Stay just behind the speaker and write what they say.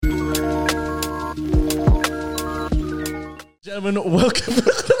Gentlemen, welcome.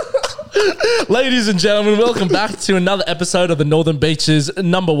 Ladies and gentlemen, welcome back to another episode of the Northern Beaches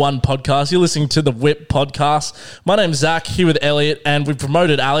 #1 podcast. You're listening to the Whip podcast. My name's Zach, here with Elliot, and we've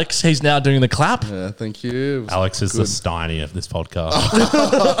promoted Alex. He's now doing the clap. Yeah, thank you. Alex is the Steiny of this podcast.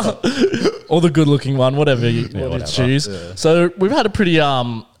 Or the good-looking one, whatever you choose. Yeah. So we've had a pretty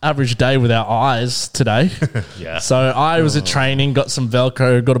average day with our eyes today. Yeah. So I was at training, got some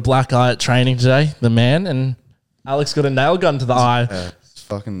Velcro, got a black eye at training today, the man, and Alex got a nail gun to the eye.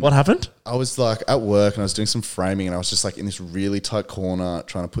 What happened? I was like at work and I was doing some framing and I was just like in this really tight corner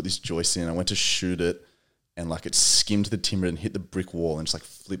trying to put this joist in. I went to shoot it and like it skimmed the timber and hit the brick wall and just like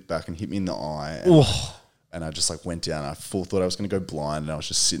flipped back and hit me in the eye. And I just like went down and I thought I was going to go blind and I was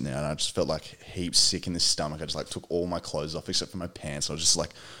just sitting there and I just felt like heaps sick in the stomach. I just like took all my clothes off except for my pants. I was just like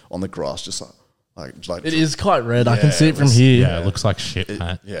on the grass, just like it is quite red. I can see it from here. Yeah, it looks like shit,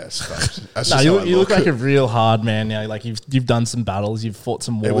 mate. Yeah, it's fucked. No, you look like a real hard man now. Like you've done some battles, you've fought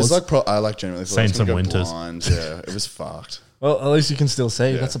some wars. It was like I like genuinely thought I was Seen some go winters. blind. Yeah, it was fucked. Well, at least you can still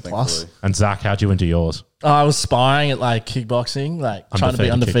see. Yeah, That's a plus. thankfully. And Zach, how'd you into yours? I was sparring at like kickboxing, like trying to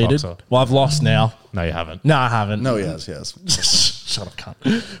be undefeated. Kickboxer. Well, I've lost now. No, you haven't. No, I haven't. No, he has. Shut up,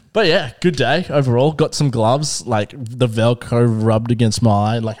 cunt. But yeah, good day overall. Got some gloves, like the Velcro rubbed against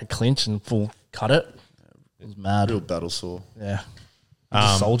my eye, like a clinch and full cut it. It was mad. Real battle sore. Yeah.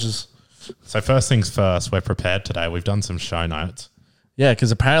 Just soldiers. So first things first, we're prepared today. We've done some show notes. Yeah,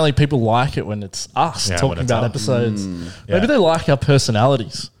 because apparently people like it when it's us Yeah, talking when it's about us. episodes. Yeah. Maybe they like our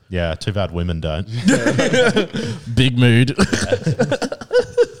personalities. Yeah, too bad women don't. Big mood.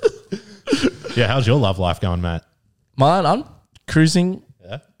 Yeah, how's your love life going, Matt? Mine, I'm cruising.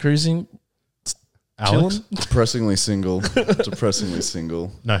 Yeah. Chilling. Alex? Depressingly single.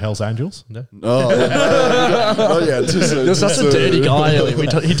 No Hell's Angels? No. Oh yeah. You're such a dirty guy,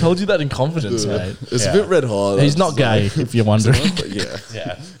 Elliot. He told you that in confidence, mate. It's a bit red hot. He's not gay, if you're wondering. But yeah.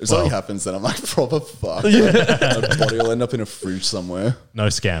 Yeah. If something happens, then I'm like proper fucked. My body will end up in a fridge somewhere. No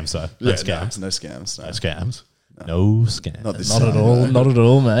scams, though. No scams. No scams. No scams. No scams. Not this Not time. at all. Not at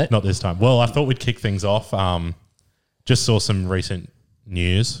all, mate. Not this time. Well, I thought we'd kick things off. Just saw some recent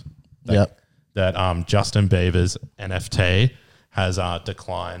news. Yep. That Justin Bieber's NFT has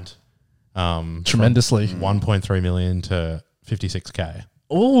declined Tremendously. from 1.3 million to 56K.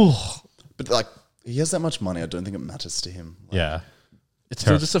 Oh, But like, he has that much money. I don't think it matters to him. Like, Yeah. it's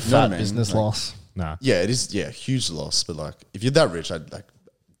still just a You know fat what I mean? business Like- loss. No. Yeah, it is. Yeah, huge loss. But like, if you're that rich, I'd like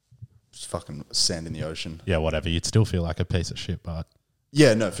just fucking sand in the ocean. Yeah, whatever. You'd still feel like a piece of shit, but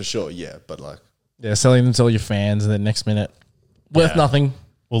Yeah, no, for sure. Yeah, but like, Yeah, selling them to all your fans, and then next minute, worth Yeah. nothing.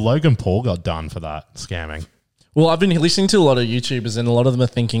 well, Logan Paul got done for that scamming. Well, I've been listening to a lot of YouTubers, and a lot of them are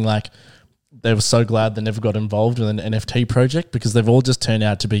thinking like they were so glad they never got involved with an NFT project because they've all just turned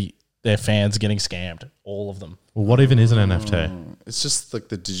out to be their fans getting scammed. All of them. Well, what even is an NFT? it's just like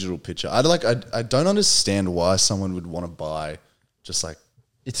the digital picture. I don't understand why someone would want to buy just like.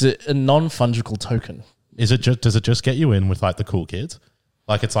 It's a non-fungible token. Is it just? Does it just get you in with like the cool kids?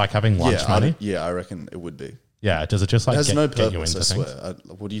 Like it's like having lunch money. I reckon it would be. Yeah. Does it just It like has no get you purpose. into I things?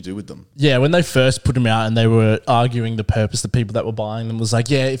 swear. What do you do with them? Yeah, when they first put them out and they were arguing the purpose, the people that were buying them was like,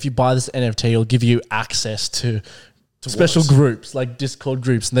 yeah, if you buy this NFT, it'll give you access to special groups, like Discord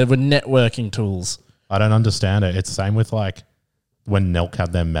groups, and they were networking tools. I don't understand it. It's the same with like when Nelk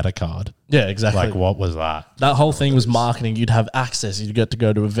had their meta card. Yeah, exactly. Like what was that? That whole thing was marketing. You'd have access. You'd get to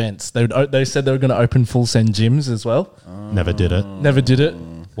go to events. They said they were going to open full send gyms as well. Never did it. Never did it.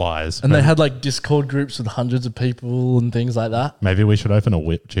 Lies. And they had like Discord groups with hundreds of people and things like that. Maybe we should open a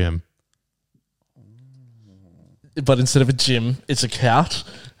whip gym. But instead of a gym, it's a couch.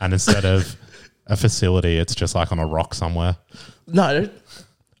 And instead of a facility, it's just like on a rock somewhere. No,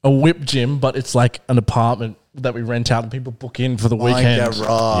 a whip gym, but it's like an apartment that we rent out and people book in for the My weekend.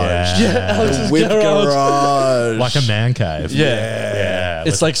 garage. Yeah. Alex's Whip garage. Like a man cave. Yeah.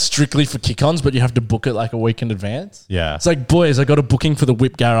 It's like strictly for kick-ons, but you have to book it like a week in advance. Yeah. It's like, boys, I got a booking for the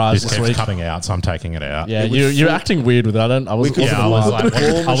whip garage This this keeps week. cutting out, so I'm taking it out. Yeah, you're acting weird with it. I wasn't could- Yeah, I was like, Claw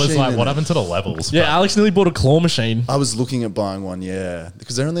I was machine like, in what it. happened to the levels? Yeah, Alex nearly bought a claw machine. I was looking at buying one,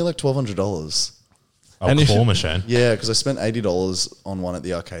 because they're only like $1,200. A And if- claw machine. Yeah, because I spent $80 on one at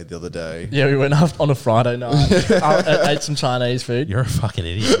the arcade the other day. Yeah, we went up on a Friday night. Ate some Chinese food. You're a fucking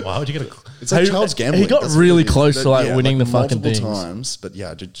idiot. Why would you get a? It's like He- child's gambling. he got That's really what it is. close to, like, winning the fucking multiple things. times, but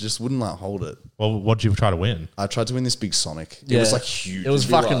yeah, just wouldn't like hold it. Well, what did you try to win? I tried to win this big Sonic. It Yeah. was like huge. It was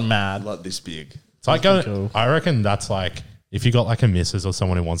It'd be fucking like- mad. like this big. It's like going. cool. I reckon that's like if you got like a missus or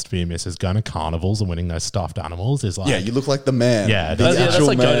someone who wants to be a missus, going to carnivals and winning those stuffed animals is like, Yeah, you look like the man. Yeah, The that's- That's actual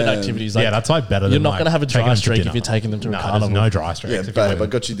like goated man. activities. Like, yeah, that's like better than you're not like, going to have a taking dry them to streak if dinner. you're taking them to a No, carnival. there's no dry streaks. Yeah, if you babe, win.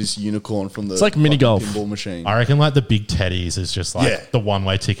 I got you this unicorn from the like mini fucking golf. pinball machine. I reckon like the big teddies is just like Yeah. the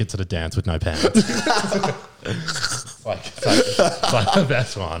one-way ticket to the dance with no pants. it's like the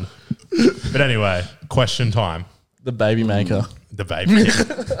best one. But anyway, question time. The baby maker. The baby,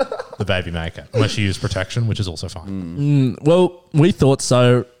 the baby maker. Unless you use protection, which is also fine. Well, we thought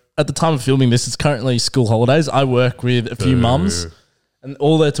so. At the time of filming this, it's currently school holidays. I work with a few mums, and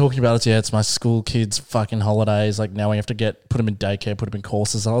all they're talking about is, yeah, it's my school kids' fucking holidays. Like now we have to put them in daycare, put them in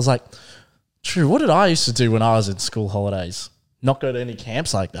courses. And I was like, true. What did I used to do when I was in school holidays? Not go to any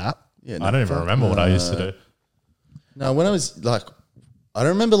camps like that. Yeah, I don't even remember what I used to do. No, when I was like, I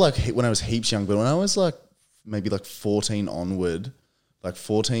don't remember like when I was heaps young, but when I was like maybe like 14 onward, like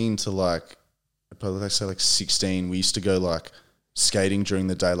 14 to like probably like say like 16, we used to go like skating during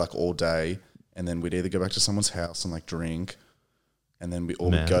the day, like all day, and then we'd either go back to someone's house and like drink, and then we'd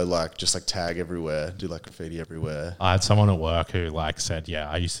go like just like tag everywhere, do like graffiti everywhere. I had someone at work who like said, yeah,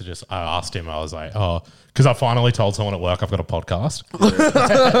 I asked him, I was like, oh, because I finally told someone at work I've got a podcast.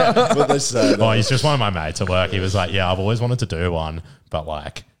 But they say Oh, he's just one of my mates at work. He was like, yeah, I've always wanted to do one, but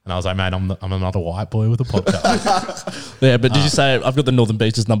like, and I was like, mate, I'm another white boy with a podcast. Yeah, but did you say I've got the Northern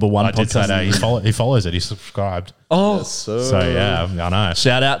Beaches #1 I podcast? did say that. He follows it. He's subscribed. Oh, so. So yeah, I know.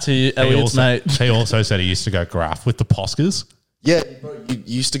 shout out to you, Elliot's mate. He also said he used to go graph with the Poskers. Yeah, you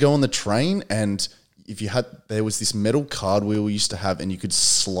used to go on the train, and if you had, there was this metal card wheel we used to have, and you could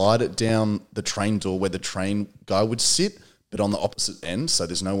slide it down the train door where the train guy would sit, but on the opposite end, so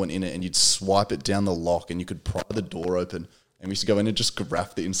there's no one in it, and you'd swipe it down the lock, and you could pry the door open, and we used to go in and just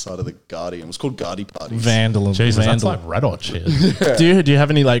graph the inside of the Guardian. It was called Guardi Parties. Vandalism. Jesus, that's like red hot shit. Do you have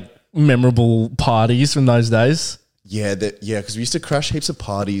any like memorable parties from those days? Yeah, because we used to crash heaps of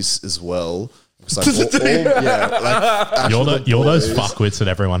parties as well. It's like You're those fuckwits that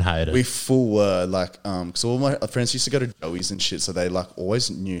everyone hated. We full were like, because all my friends used to go to Joey's and shit, so they like always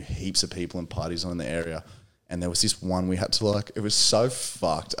knew heaps of people and parties on in the area. And there was this one we had to like, it was so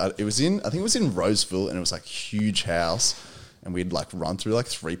fucked. I think it was in Roseville, and it was like huge house, and we'd like run through like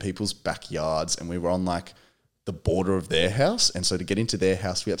 3 people's backyards, and we were on like the border of their house, and so to get into their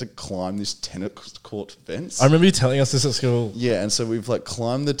house, we had to climb this tennis court fence. I remember you telling us this at school. Yeah, and so we've like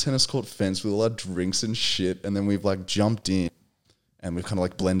climbed the tennis court fence with all our drinks and shit, and then we've like jumped in, and we've kind of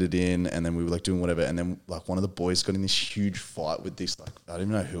like blended in, and then we were like doing whatever, and then like one of the boys got in this huge fight with this like, I don't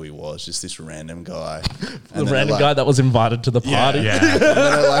even know who he was, just this random guy. The random guy that was invited to the party. yeah. And then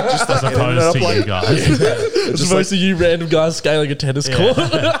I, like, just As like, ended opposed up, to like, you guys. As opposed to you random guys scaling a tennis court.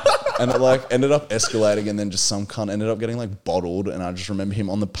 and it like ended up escalating, and then just some cunt ended up getting like bottled, and I just remember him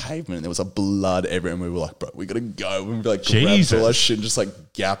on the pavement, and there was like blood everywhere, and we were like, bro, we gotta go. And we like grabbed Jesus. all our shit and just like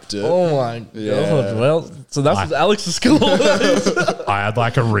gapped it. Oh my Yeah. god! Well, so that's Alex's school holidays. I had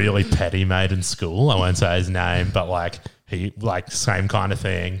like a really petty mate in school. I won't say his name, but like he like same kind of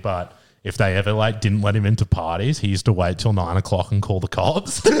thing. But if they ever like didn't let him into parties, he used to wait till 9 o'clock and call the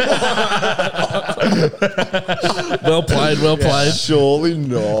cops. Well played, well played. Surely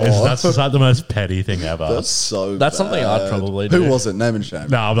not. That's just like the most petty thing ever. That's so That's bad. something I'd probably do. Who was it? Name and shame.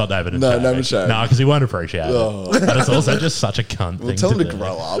 No, I'm not naming it. No, name and shame. No, because he won't appreciate it. And it's also just such a cunt thing Tell him to to do.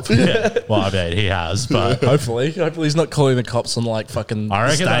 grow up. Yeah. Well, I mean, he has, but Hopefully he's not calling the cops on like fucking I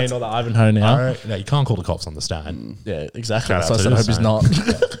reckon Stain that's- or the Ivanhoe now. no, you can't call the cops on the stand. Yeah, exactly. Shout So out I to said, the I hope he's Stain.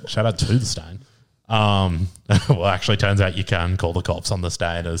 not. Shout out to the stain. Well, actually, turns out you can call the cops on the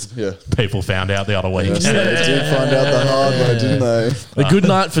stain, as Yeah. people found out the other week. Yes, they did find out the hard way, didn't they? A good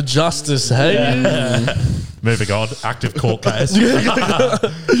night for justice, hey? Moving on, active court case.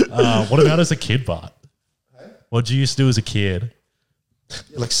 What about as a kid, Bart? What did you used to do as a kid?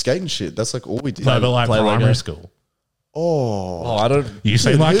 Like skating shit. That's like all we did. No, but like Play primary Lego. school. Oh, I don't. You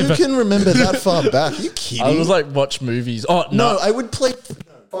seem like Who can remember that far back? Are you kidding? I was like, watch movies. Oh, no, no. I would play.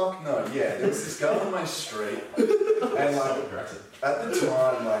 Fuck no, yeah. There was this guy on my street, and like at the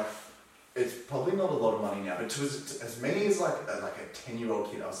time, like it's probably not a lot of money now, but to as many as like a 10-year-old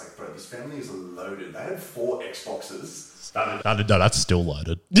kid, I was like, bro, this family is loaded. They had 4 Xboxes. No, that's still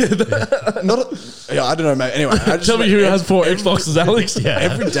loaded. Yeah, I don't know, mate. Anyway, I just Tell me who has 4 Xboxes, Alex. Yeah.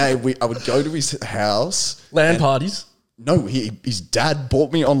 Every day I would go to his house. LAN parties. No, his dad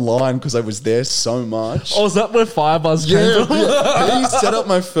bought me online because I was there so much. Oh, is that where Firebuzz came from? He set up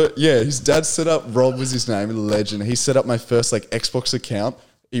my first. Yeah, his dad set up. Rob was his name, a legend. He set up my first like Xbox account.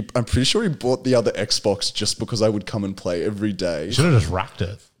 I'm pretty sure he bought the other Xbox just because I would come and play every day. Should have just racked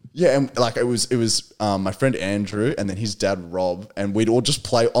it. Yeah, and like it was my friend Andrew and then his dad Rob, and we'd all just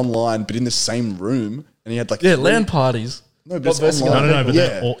play online, but in the same room. And he had like Yeah, three- LAN parties. No, but it's versus online. No, but yeah.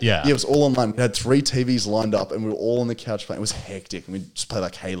 they're all- yeah. It was all online. We had 3 TVs lined up, and we were all on the couch playing. It was hectic, and we just played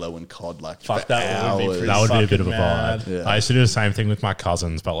like Halo and COD like Fuck, for that would be hours. pretty That would be a bit of a fucking mad. vibe. Yeah. I used to do the same thing with my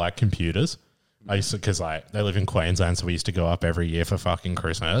cousins, but like computers. I used to, because like they live in Queensland, so we used to go up every year for fucking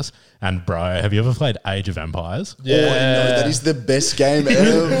Christmas. And bro, have you ever played Age of Empires? Oh, no, that is the best game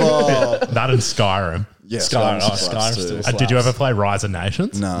ever. That and Skyrim. Yeah, Skyrim, Skyrim's Skyrim too. still Did you ever play Rise of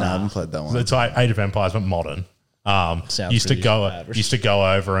Nations? No, I haven't played that one. It's like Age of Empires, but modern. Sounds Used to pretty go average. used to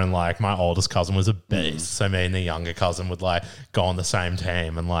go over, and like my oldest cousin was a beast, so me and the younger cousin would like go on the same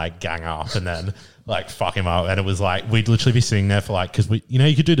team and like gang up and then like fuck him up, and it was like we'd literally be sitting there for like, because we, you know,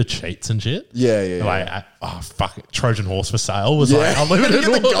 you could do the cheats and shit. Yeah. Like fuck it, Trojan Horse for sale was like unlimited.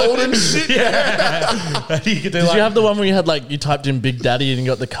 You get the golden shit. Yeah, And you could do Did like you have the one where you had like you typed in Big Daddy and you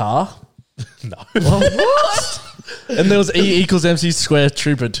got the car? no. What? And there was E equals MC square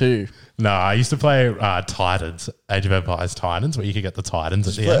trooper too. No, I used to play Titans, Age of Empires Titans, where you could get the Titans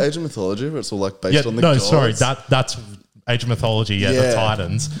at the Play end. Age of Mythology, where it's all like based Yeah, on the no, gods. sorry, that's Age of Mythology. Yeah, the Yeah.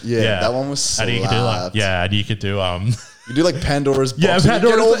 Titans. Yeah, that one was And you could do like, slapped. yeah, and you could do You do like Pandora's box. Yeah, and you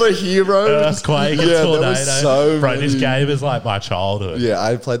Pandora's get all box. the heroes. Earthquake, and Yeah, tornado. there was so Bro, this many. game is like my childhood. Yeah,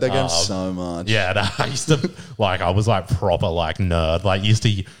 I played that game so much. Yeah, no, I used to like, I was like proper like nerd. Like used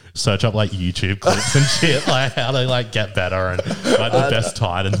to search up like YouTube clips and shit, like how to like get better and like the best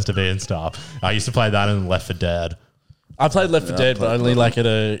Titans to be and stuff. I used to play that in Left 4 Dead. I played Left 4 Dead, but played only that. like at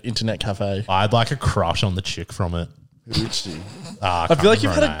a internet cafe. I had like a crush on the chick from it. Which do you- I feel like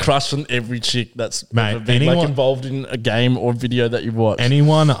you've had a crush on every chick that's Mate, ever been like anyone- involved in a game or video that you've watched.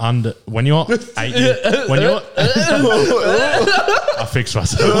 Anyone under when you're 8 years, when you're I fixed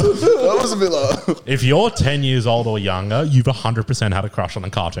myself. That was a bit like If you're 10 years old or younger, you've 100% had a crush on a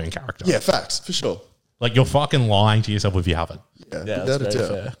cartoon character. yeah, facts for sure. Like you're fucking lying to yourself if you haven't. Yeah, yeah, without that's a very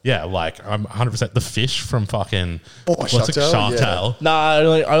doubt. fair. Yeah, like I'm 100% the fish from fucking Shark what's it, Tale? Shark Yeah. Tale. Nah,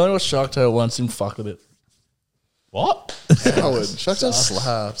 I only watched Shark Tale once and fucked with it. What? Howard, Shark Tale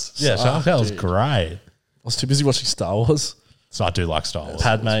slaps. Yeah, Shark Tale's dude. great. I was too busy watching Star Wars. So I do like Star Wars.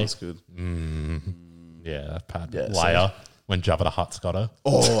 Padme. That's good. Yeah, Yeah, Leia when Jabba the Hutt's got her.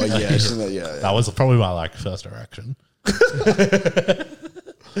 Oh yeah, isn't that, yeah. That was probably my like first erection.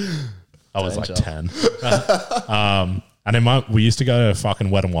 I was like Danger. 10. And then we used to go to fucking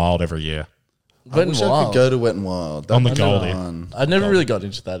Wet and Wild every year Wet Wish and I could Wild. go to Wet and Wild. on the That'd be Goldie. fun. I never really got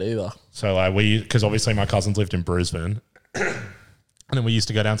into that either. So like because obviously my cousins lived in Brisbane, and then we used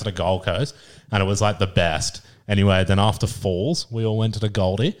to go down to the Gold Coast, and it was like the best. Anyway, then after Falls, we all went to the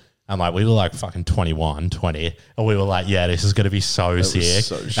Goldie, and like we were like fucking 21, 20, and we were like, yeah, this is going to be so sick.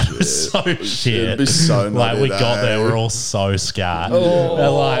 so It was so shit. It'd be so like we nutty, got there, eh? we're all so scared,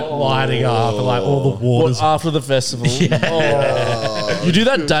 and like lighting up, and like all the waters. What, after the festival? Oh. You do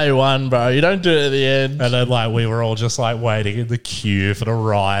that day one, bro. You don't do it at the end. And then like we were all just like waiting in the queue for the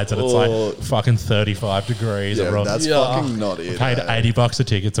rides, and it's like fucking 35 degrees. Yeah, Everyone that's Yeah. fucking not it. paid eh? $80 a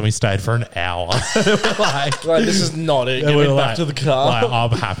ticket, and we stayed for an hour. like, Like, this is not it. and Get we me were back to the car. Like,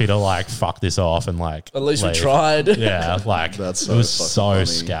 I'm happy to like fuck this off and like At least we leave. tried. Yeah, like That's it so was fucking so funny.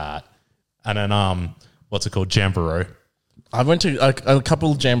 scat. And then what's it called? Jamboree. I went to a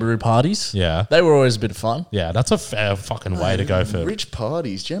couple of Jamboree parties. Yeah. They were always a bit of fun. Yeah, that's a fair fucking way to go for. Rich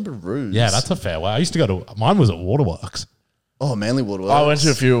parties, jamborees. Yeah, that's a fair way. I used to go to mine was at Waterworks oh Manly Waterworks. I went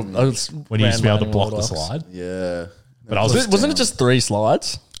to a few. when you used to be able to block the slide. Yeah, But I was Wasn't it just 3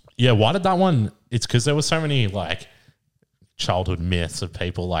 slides? yeah. Why did that one? It's because there were so many like childhood myths of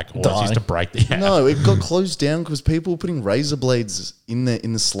people like always Dying. used to break the No, it got closed down because people were putting razor blades in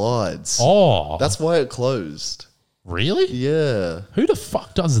the slides. Oh, That's why it closed. really? Yeah. Who the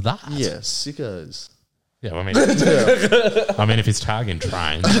fuck does that? Yeah, sickos. Yeah, I mean, I mean, if it's tagging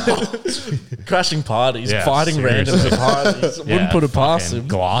trains, Crashing parties, Yeah, fighting seriously. randoms at parties. Wouldn't put it past fucking him.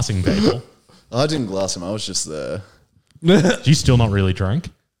 glassing people. I didn't glass him. I was just there. Do you still not really drink?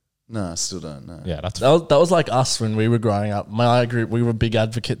 No, I still don't know. Yeah, that's That was like us when we were growing up. My group, we were big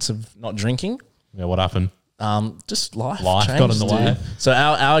advocates of not drinking. yeah. What happened? Just life. Life got changes, in the way. dude. So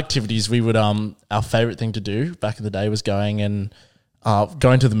our activities, we would our favorite thing to do back in the day was going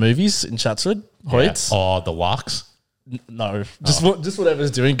to the movies in Chatswood, Hoyts. Yeah. Oh, the Lux. No, just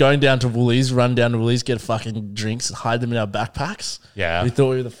whatever's doing. Going down to Woolies, run down to Woolies, get fucking drinks, hide them in our backpacks. Yeah. We thought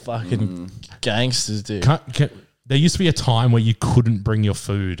we were the fucking gangsters, dude. There used to be a time where you couldn't bring your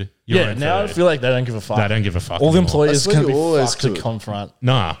food. Your Yeah, own now I food. feel like they don't give a fuck. They don't give a fuck. All the anymore. employers That's can what be you always fucked to could. confront.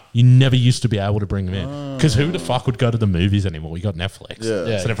 Nah, you never used to be able to bring them in because who the fuck would go to the movies anymore? You got Netflix,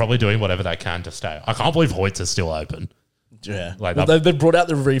 Yeah. so they're probably doing whatever they can to stay. I can't believe Hoyts is still open. Yeah, Like well, that- they've brought out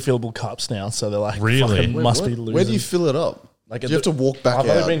the refillable cups now, so they're like, Really? fucking Wait, must What? be losing. Where do you fill it up? Like, Do you have to walk back I've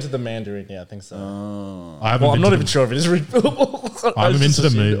only out? been to the Mandarin. Yeah, I think so. I haven't Well, I'm been not to even sure if it is refillable. I haven't been to the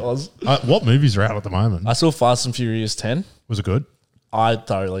movie. What movies are out at the moment? I saw Fast and Furious 10. Was it good? I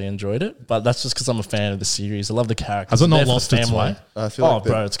thoroughly enjoyed it, but that's just because I'm a fan of the series. I love the characters. Has it not They're for lost its family. way? I feel Oh, like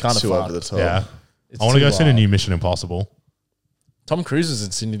bro, they're it's kind of too fun. over the top. Yeah. It's I want to too go see the wild. new Mission Impossible. Tom Cruise was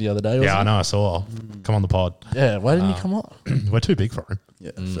in Sydney the other day. Wasn't Yeah, I know. I saw. Come on the pod. he? Yeah, why didn't he come on? We're too big for him.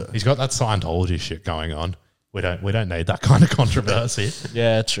 Yeah. Mm. fair. He's got that Scientology shit going on. We don't need that kind of controversy.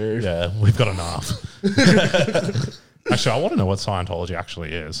 Yeah, true. Yeah, we've got enough. Actually, I want to know what Scientology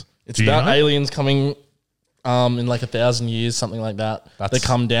actually is. It's Do you about know? aliens coming in like 1,000 years, something like that. They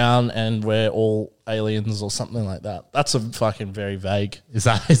come down and we're all aliens or something like that. That's a fucking very vague. Is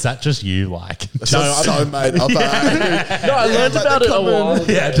that just you like? So made up. No, I learned about it a while ago.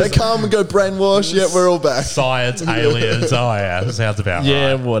 Yeah, They come and go brainwash. Yeah, we're all back. Science, aliens. Oh yeah, that sounds about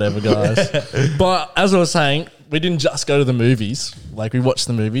Yeah, right. whatever, guys. But as I was saying, we didn't just go to the movies. Like, we watched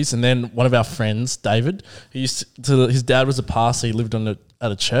the movies, and then one of our friends, David, his dad was a pastor. He lived at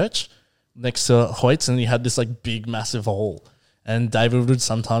a church next to Hoyt's, and he had this like big, massive hall. And David would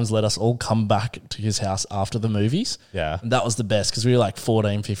sometimes let us all come back to his house after the movies. Yeah. And that was the best because we were like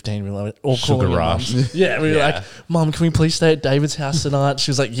 14, 15. We were like all Sugar calling rush. mums. Yeah, we were Yeah. like, Mum, can we please stay at David's house tonight? She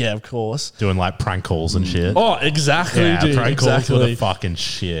was like, yeah, of course. Doing like prank calls and shit. Oh, exactly, yeah, dude. prank calls were Exactly. the fucking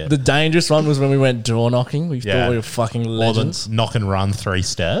shit. The dangerous one was when we went door knocking. We Yeah. thought we were fucking Or legends. the knock and run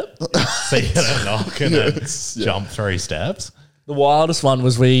 3-step. So you gotta knock and then jump 3 steps. The wildest one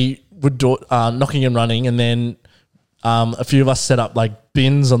was we would knocking and running, and then a few of us set up like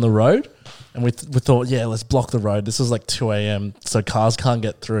bins on the road, and we thought, yeah, let's block the road. This was like 2 a.m, so cars can't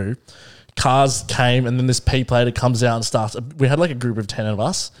get through. Cars came, and then this P plater comes out and starts. We had like a group of 10 of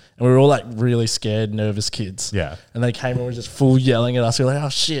us, and we were all like really scared, nervous kids. Yeah. And they came and were just full yelling at us. We were like, oh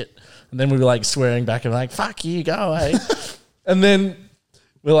shit. And then we were like swearing back and like, fuck you, go away. And then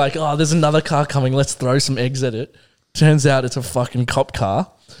we're like, oh, there's another car coming. Let's throw some eggs at it. Turns out it's a fucking cop car.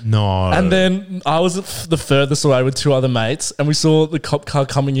 No. And then I was the furthest away with 2 other mates, and we saw the cop car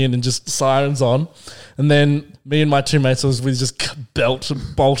coming in and just sirens on. And then me and my 2 mates, we just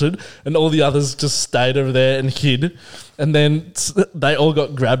bolted, and all the others just stayed over there and hid. And then they all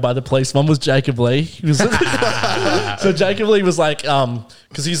got grabbed by the police. One was Jacob Lee. He was so Jacob Lee was like,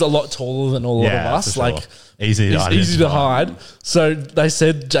 because he's a lot taller than all of us, for sure. like. easy It's easy to hide. So they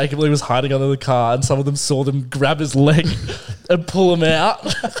said Jacob Lee was hiding under the car, and some of them saw them grab his leg and pull him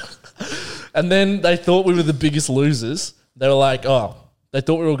out. And then they thought we were the biggest losers. They were like, oh, they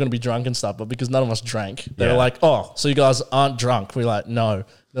thought we were all going to be drunk and stuff, but because none of us drank, they were Yeah. like, oh, so you guys aren't drunk? We're like, no.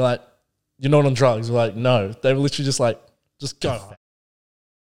 They're like, you're not on drugs? We're like, no. They were literally just like, just go home.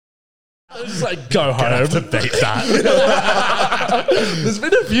 Just like, go home. to beat that. There's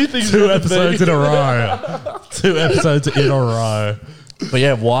been a few things. 2 with episodes me. in a row. 2 episodes in a row. But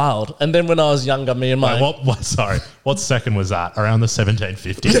yeah, wild. And then when I was younger, me and my... What? Sorry. What second was that? Around the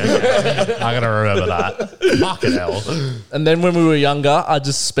 1750. I gotta remember that. Fucking hell. And then when we were younger, I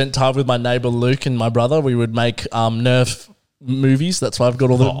just spent time with my neighbor Luke and my brother. We would make Nerf movies. That's why I've got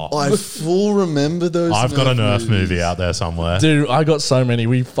all the... I full remember those. I've got a Nerf movies. movie out there somewhere. Dude, I got so many.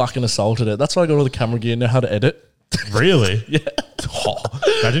 We fucking assaulted it. That's why I got all the camera gear. Know how to edit. Really? Yeah.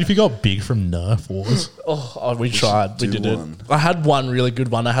 Imagine if you got big from Nerf Wars. Oh, we tried. We do did one. it. I had one really good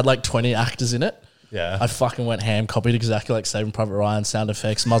one. I had like 20 actors in it. Yeah. I fucking went ham, copied exactly like Saving Private Ryan, sound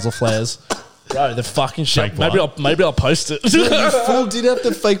effects, muzzle flares. Bro, the fucking shit. Fake blood. Maybe I'll post it. Full did have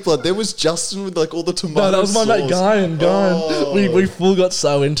the fake blood. There was Justin with like all the tomato No, that was my mate sauce. Guyan. We full got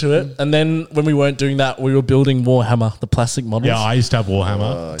so into it. And then when we weren't doing that, we were building Warhammer, the plastic models. Yeah, I used to have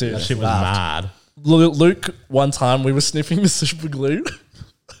Warhammer. Dude, That shit was laughed. mad. Luke, one time we were sniffing the super glue.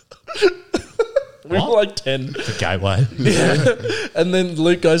 We were like 10. The gateway. And then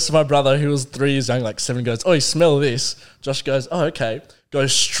Luke goes to my brother, who was 3 years young, like 7, goes, oh, you smell this. Josh goes, oh, okay.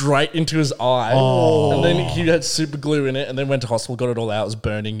 Goes straight into his eye. And then he had super glue in it and then went to hospital, got it all out. It was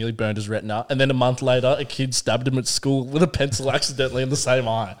burning, nearly burned his retina. And then a month later, a kid stabbed him at school with a pencil accidentally in the same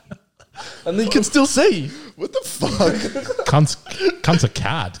eye. And then you can still see. What the fuck? Cunt's a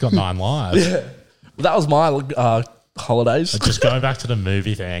cat. It's got 9 lives. That was my holidays. Just going back to the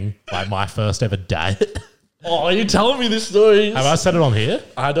movie thing, like my first ever date. Oh, you're telling me this story. Have I said it on here?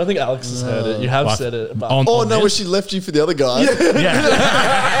 I don't think Alex has heard it. You have Like, said it. But on Oh no, this? where she left you for the other guy. Yeah.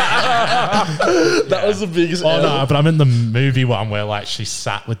 that was the biggest Oh L. no, but I'm in the movie one where like she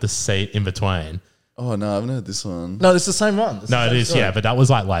sat with the seat in between. Oh no, I haven't heard this one. No, it's the same one. It's No, the it same is, story. yeah, but that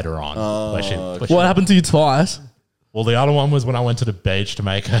was like later on. Where she, where she- What happened to you twice? well, the other one was when I went to the beach to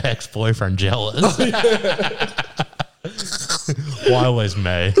make her ex-boyfriend jealous. Why always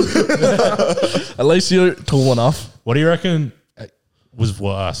me? At least you're tall enough. What do you reckon? was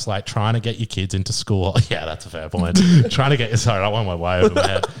worse? Like trying to get your kids into school. Yeah, that's a fair point. Trying to get sorry, I went way over my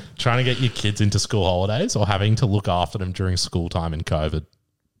head. Trying to get your kids into school holidays or having to look after them during school time in COVID.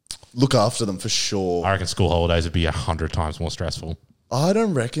 Look after them for sure. I reckon school holidays would be 100 times more stressful. I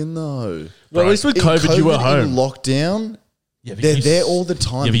don't reckon though. Well, at least with In COVID, you were in home. lockdown. Yeah, but They're you there all the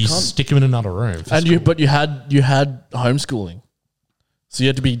time. Yeah, but you can't- stick them in another room. For And school. you had homeschooling. So you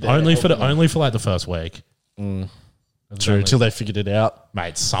had to be there. only for like the first week. True, till they figured it out.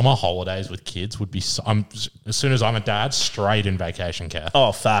 Mate, summer holidays with kids would be. As soon as I'm a dad, straight in vacation care.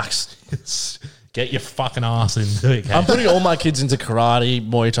 Oh, facts. Get your fucking ass in vacation. I'm putting all my kids into karate,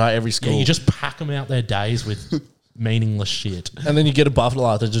 Muay Thai, every school. Yeah, you just pack them out their days with meaningless shit. and then you get a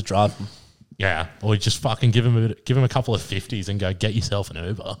buffalo to just drive them. Yeah, or you just fucking give them a couple of 50s and go get yourself an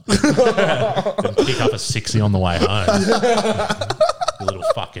Uber. Then pick up a 60 on the way home. You little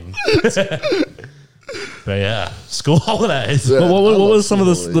fucking. But yeah, school holidays. Yeah. But what I were love some of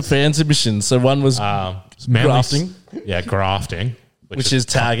the school fancy missions? So one was Grafting? Yeah, grafting. which is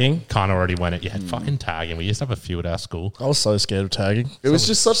tagging. Kind of already went it. Yeah, fucking tagging. We used to have a few at our school. I was so scared of tagging. It was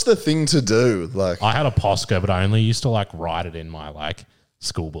just such the thing to do. Like, I had a Posca, but I only used to like write it in my like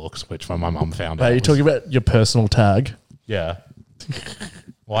school books, which when my mum found Are out. you was- talking about your personal tag? Yeah.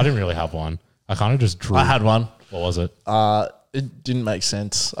 Well, I didn't really have one. I kind of just drew. I had one. What was it? It didn't make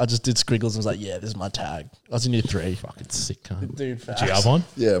sense. I just did squiggles and was like, yeah, this is my tag. I was in year 3. Fucking sick cunt. Dude, Did you have one?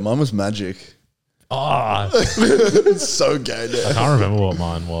 yeah, mine was magic. Oh, It's so gay. I can't remember what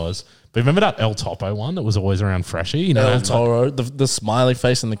mine was. But remember that El Topo one that was always around Freshie? You know, El it's like- Toro, the smiley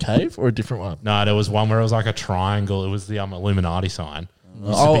face in the cave, or a different one? no, there was one where it was like a triangle. It was the Illuminati sign.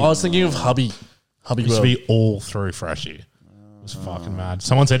 Oh, I was thinking of Hubby. Hubby It used to World. be all through Freshie. It was fucking mad.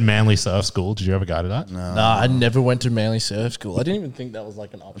 Someone said Manly Surf School. Did you ever go to that? No. Nah, I never went to Manly Surf School. I didn't even think that was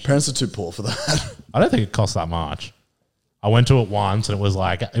like an option. Parents are too poor for that. I don't think it cost that much. I went to it once and it was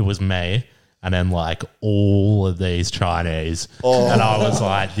like, it was me and then like all of these Chinese. And I was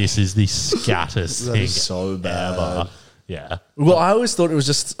like, this is the scattest That thing is so bad. ever. Yeah. Well, I always thought it was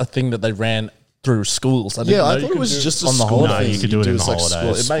just a thing that they ran through schools. I didn't Yeah, know I you thought it could was do just a on the school holidays. No, you could do it in the like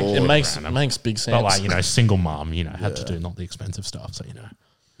holidays. sport. It random. makes big sense. But like, you know, single mum, you know, had to do not the expensive stuff. So, you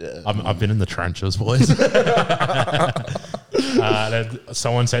know, I've been in the trenches, boys. Then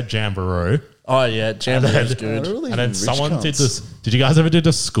someone said Jamboree. Oh yeah, Jamboree is I good. don't really And then rich someone did cunts. this. Did you guys ever do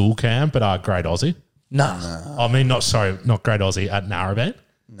the school camp at Great Aussie? Nah, I mean, not Great Aussie, at Narrabeen.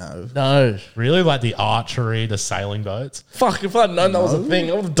 No. no. Really, like the archery, the sailing boats. Fuck, if I'd known that was a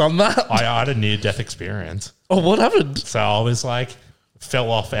thing, I would have done that. I had a near-death experience. Oh, what happened? So I was like, fell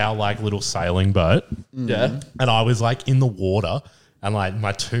off our like little sailing boat, Yeah. and I was like in the water, and like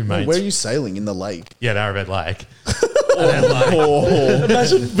my two mates. Where are you sailing? In the lake? Yeah, Narrabeen Lake. And then, like,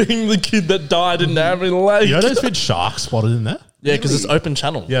 Imagine being the kid that died in Narrabeen Lake. you know, there's been sharks spotted in there. Yeah, because it's open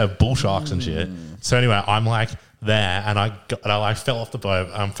channel. Yeah, bull sharks and shit. So anyway, I'm like there, and I like fell off the boat.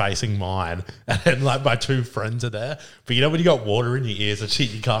 I'm facing mine, and like my two friends are there. But you know when you got water in your ears and shit,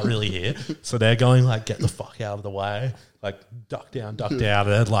 you can't really hear. So they're going like, "Get the fuck out of the way!" Like duck down, and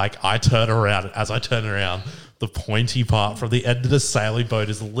then like I turn around. As I turn around, the pointy part from the end of the sailing boat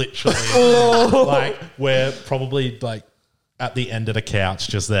is literally like we're probably like at the end of the couch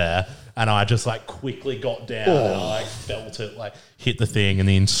just there. And I just like quickly got down and I like felt it like hit the thing, and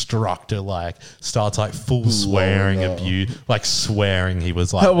the instructor like starts like full swearing abuse, like swearing. He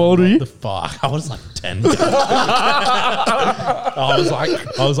was like, How old are "What you?" The fuck! I was like 10. I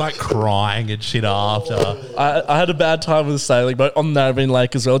was like crying and shit after. I had a bad time with a sailing boat on Narrabeen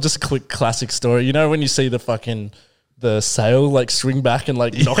Lake as well. Just a quick classic story. You know when you see the sail like swing back and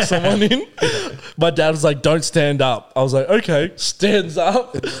like knock someone in? My dad was like, don't stand up. I was like, okay, stands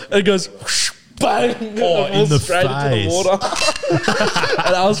up. And it goes whoosh, bang. Oh, and I in the fall straight into the face. water.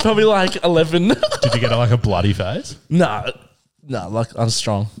 And I was probably like 11. Did you get like a bloody face, Nah, like I'm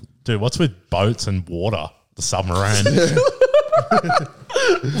strong. dude? What's with boats and water? The submarine.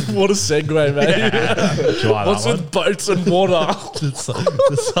 What a segue, mate. Do you like What's that with boats and water?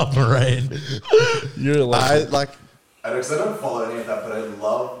 the submarine. You're a legend. I don't follow any of that, but I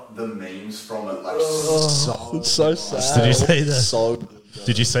love the memes from it. Like, so It's so sad. Did you see the? so.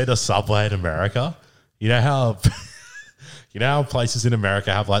 Did you see the subway in America? You know how places in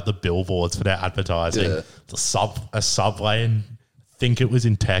America have like the billboards for their advertising. Yeah. A subway, and I think it was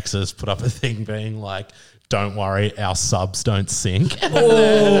in Texas, put up a thing being like, "Don't worry, our subs don't sink."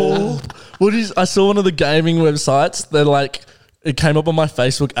 I saw one of the gaming websites. They're like, it came up on my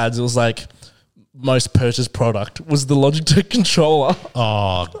Facebook ads. It was like, most purchased product was the Logitech controller.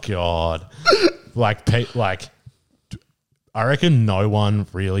 Oh god! I reckon no one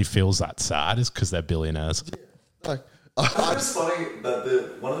really feels that sad is because they're billionaires. Like, It's funny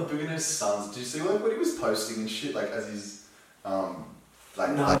that one of the billionaire's sons. Did you see like what he was posting and shit? Like as his No, I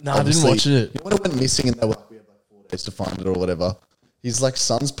didn't watch it. You know when it went missing and they were like, we have like 4 days to find it or whatever. His like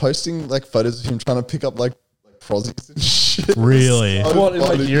son's posting like photos of him trying to pick up like prozzies and shit. Really? So What, in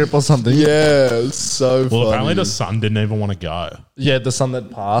like funny. Europe or something? Yeah, it's so funny. Well, apparently the son didn't even want to go. Yeah, the son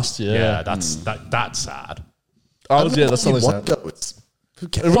that passed. Yeah, Yeah. that's sad. That's something sad. Who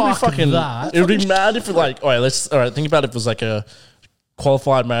It cares? would be Fuck fucking. that. It would be mad if like, all right, think about if it was like a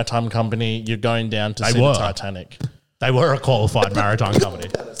qualified maritime company. You're going down to see were. the Titanic. They were a qualified maritime company.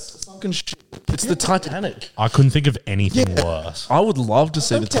 Fucking shit. It's the Titanic. I couldn't think of anything worse. I would love to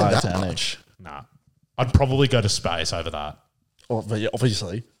see the care that Titanic. much. Nah. I'd probably go to space over that. Oh, but yeah,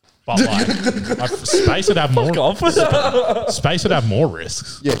 obviously. But like space would have more Off. space would have more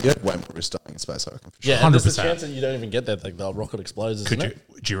risks. Yeah, you have way more risk dying in space, I reckon. For sure. Yeah, and there's a 100%. chance that you don't even get there. Like the rocket explodes, isn't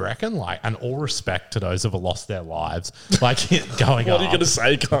Do you reckon? Like, and all respect to those who have lost their lives, like going What up. are you going to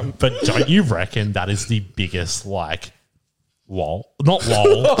say, cunt? But don't you reckon that is the biggest, like, lol? Not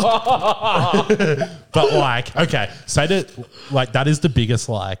lol. But, like, okay, say that, like, that is the biggest,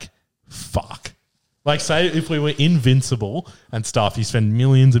 like, fuck. Like, say if we were invincible and stuff, you spend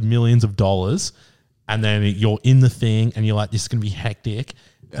millions and millions of dollars, and then you're in the thing, and you're like, this is going to be hectic,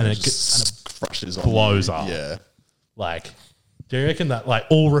 and it just crushes on blows you. up. Yeah. Like, do you reckon that, like,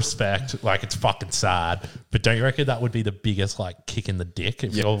 all respect, like, it's fucking sad, but don't you reckon that would be the biggest, like, kick in the dick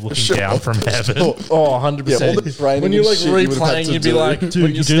if you're looking Sure. down from heaven? Sure. Oh, 100%. Yeah, all the training when you're and like shit you would've had replaying, to you'd be do. like, Dude,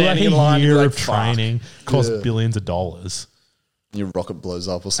 when you you're do like standing a in line, year you're of like, fuck. training, costs Yeah. billions of dollars. Your rocket blows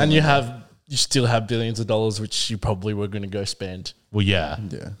up or something. And you still have billions of dollars, which you probably were going to go spend. Well, yeah.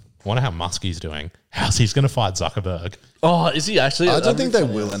 Yeah. I wonder how Muskie's doing. How's he's going to fight Zuckerberg? Oh, is he actually? I don't think they That'd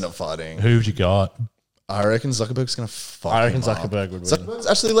be will funny. end up fighting. Who've you got? I reckon Zuckerberg's going to fuck I reckon him up. Zuckerberg would win. Zuckerberg's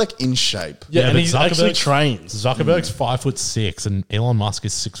actually like in shape. Yeah, and but he's actually Zuckerberg- trains. Zuckerberg's 5'6" and Elon Musk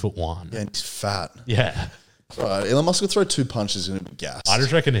is 6'1". Yeah, and he's fat. Yeah. Right. Elon Musk will throw 2 punches and it'll be gas. I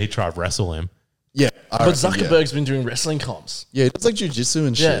just reckon he'd try to wrestle him. Yeah. But Zuckerberg's been doing wrestling comps. Yeah, it's like jujitsu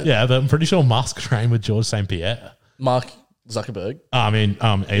and shit. Yeah, but I'm pretty sure Musk trained with George St. Pierre. Mark Zuckerberg. I mean,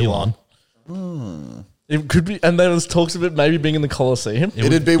 Elon. It could be, and there was talks of it maybe being in the Coliseum.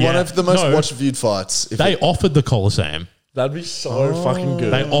 It'd be one yeah. of the most No. watched viewed fights. If They offered the Coliseum. That'd be so fucking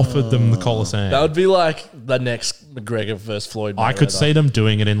good. They offered them the Coliseum. That would be like the next McGregor versus Floyd. I could Mayweather. see them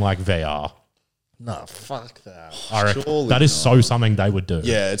doing it in like VR. No, fuck that. I reckon Surely that is not. so something they would do.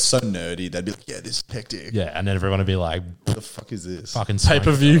 yeah, it's so nerdy. They'd be like, yeah, this is hectic. Yeah, and then everyone would be like, What the fuck is this? fucking Pay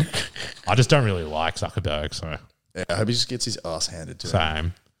per view. I just don't really like Zuckerberg, so Yeah, I hope he just gets his ass handed to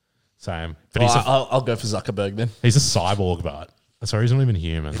him. same. But he's I'll go for Zuckerberg then. he's a cyborg, but sorry, he's not even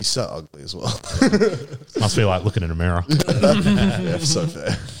human. He's so ugly as well. Must be like looking in a mirror. Yeah, so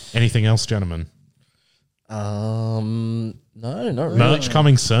fair. Anything else, gentlemen? No, not really. Merch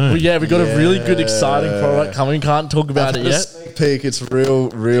coming soon. Well, yeah, we got a really good, exciting product coming. Can't talk about it The yet. sneak peek, it's real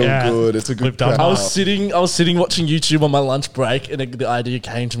Yeah. good. It's a good We've done crowd. I was sitting watching YouTube on my lunch break, and the idea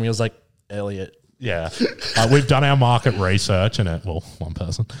came to me. I was like, Elliot, Yeah. We've done our market research and one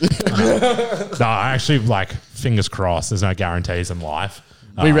person. No, I actually like fingers crossed. There's no guarantees in life.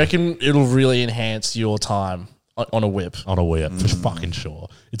 we reckon it'll really enhance your time on a whip. On a whip, for fucking sure.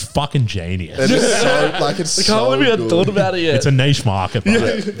 It's fucking genius. It is so, like, it's I so can't believe I hadn't good. thought about it yet. It's a niche market, but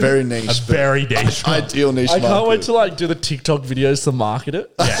Very niche. a very niche market. ideal niche I can't market. wait to like do the TikTok videos to market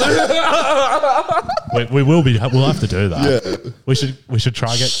it. We will be. We'll have to do that. Yeah. We should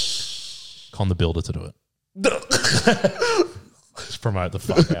try get Con the Builder to do it. Just promote the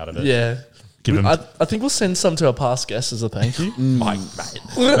fuck out of it. Yeah. Give him I think we'll send some to our past guests as a thank you. Mike, mate.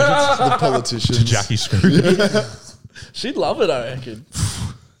 The politicians. Jackie Scrooge. She'd love it, I reckon.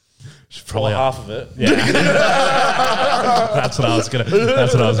 Should Probably probably half of it. Yeah. That's what I was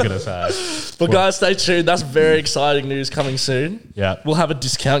gonna say. But guys, stay tuned. That's very exciting news coming soon. Yeah. We'll have a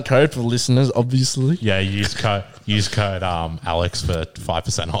discount code for listeners, obviously. Yeah, use code Alex for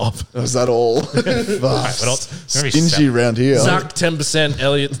 5% off. Was that all? Fuck. What else? Maybe Stingy round here. Zach 10%,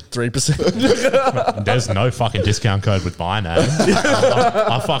 Elliot 3%. There's no fucking discount code with my name.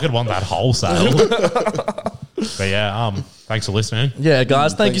 I fucking want that wholesale. But yeah, thanks for listening. Yeah,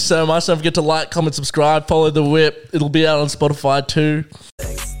 guys, thank you so much. Don't forget to like, comment, subscribe, follow The Whip. It'll be out on Spotify too.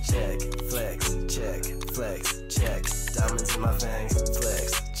 Flex, check, flex, check, flex, check. Diamonds in my fangs,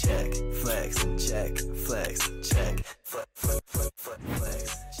 flex, check, flex, check, flex.